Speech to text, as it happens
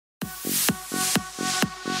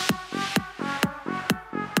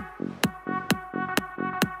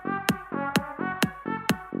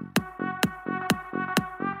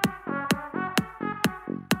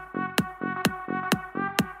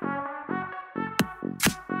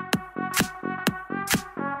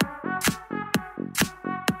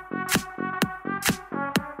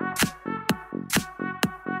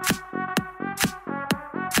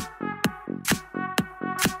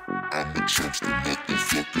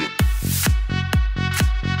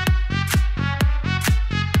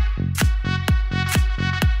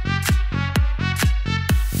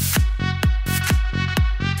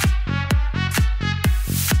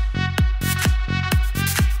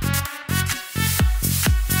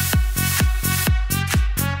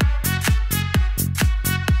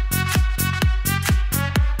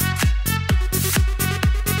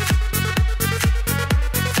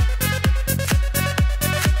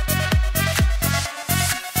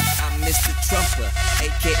trumper,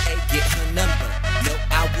 aka get her number. No,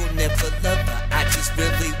 I will never love her, I just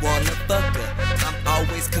really wanna fuck her. I'm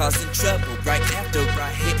always causing trouble right after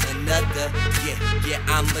I hit another. Yeah,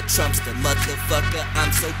 I'm a Trumpster, motherfucker,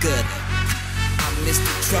 I'm so good. I'm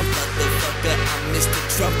Mr. Trump, motherfucker, I'm Mr.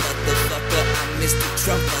 Trump, motherfucker, I'm Mr.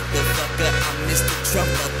 Trump, motherfucker, I'm Mr.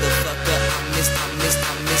 Trump, motherfucker,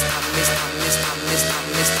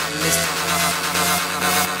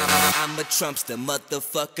 I'm a Trumpster,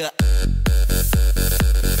 motherfucker.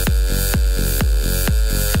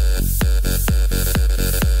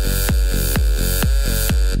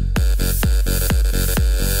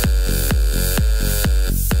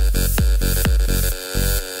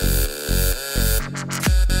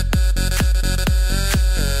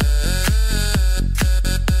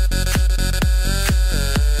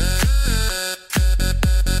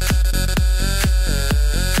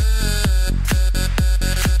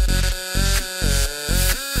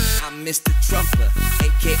 Mr. Trumper,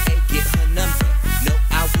 aka get her number. No,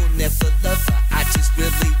 I will never love her, I just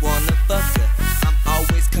really wanna fuck her. I'm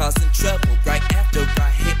always causing trouble right after I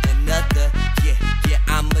hit another. Yeah,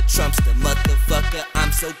 I'm a Trumpster, motherfucker,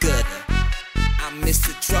 I'm so good. I'm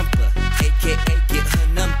Mr. Trumper, aka get her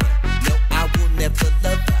number. No, I will never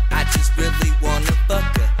love her, I just really wanna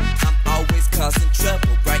fuck her. I'm always causing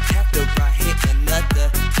trouble right after I hit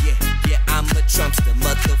another. Yeah, I'm a Trumpster,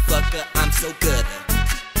 motherfucker, I'm so good.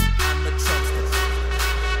 I'm a Trumpster.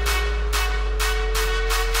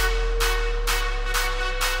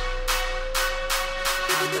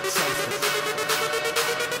 I'm a Trumpster.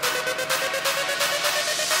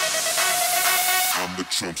 I'm the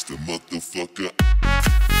Trumpster, motherfucker.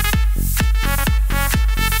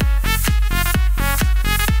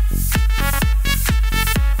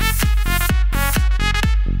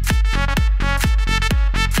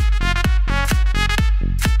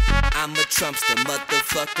 I'm a Trumpster,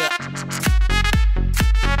 motherfucker.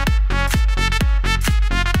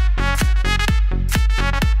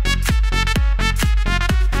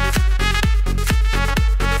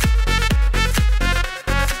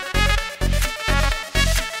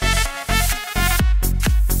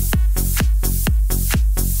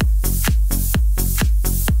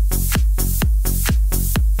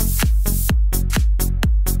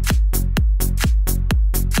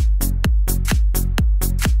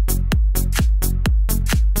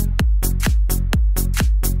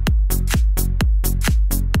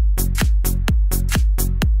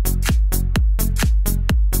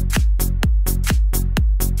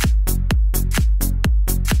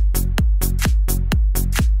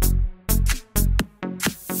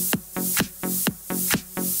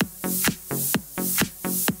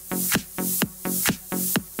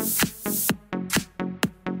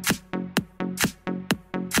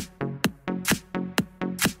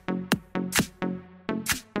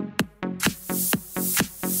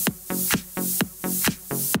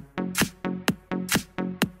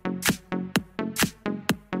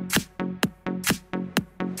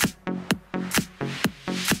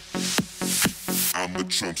 I'm the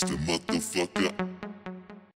Trumpster, motherfucker.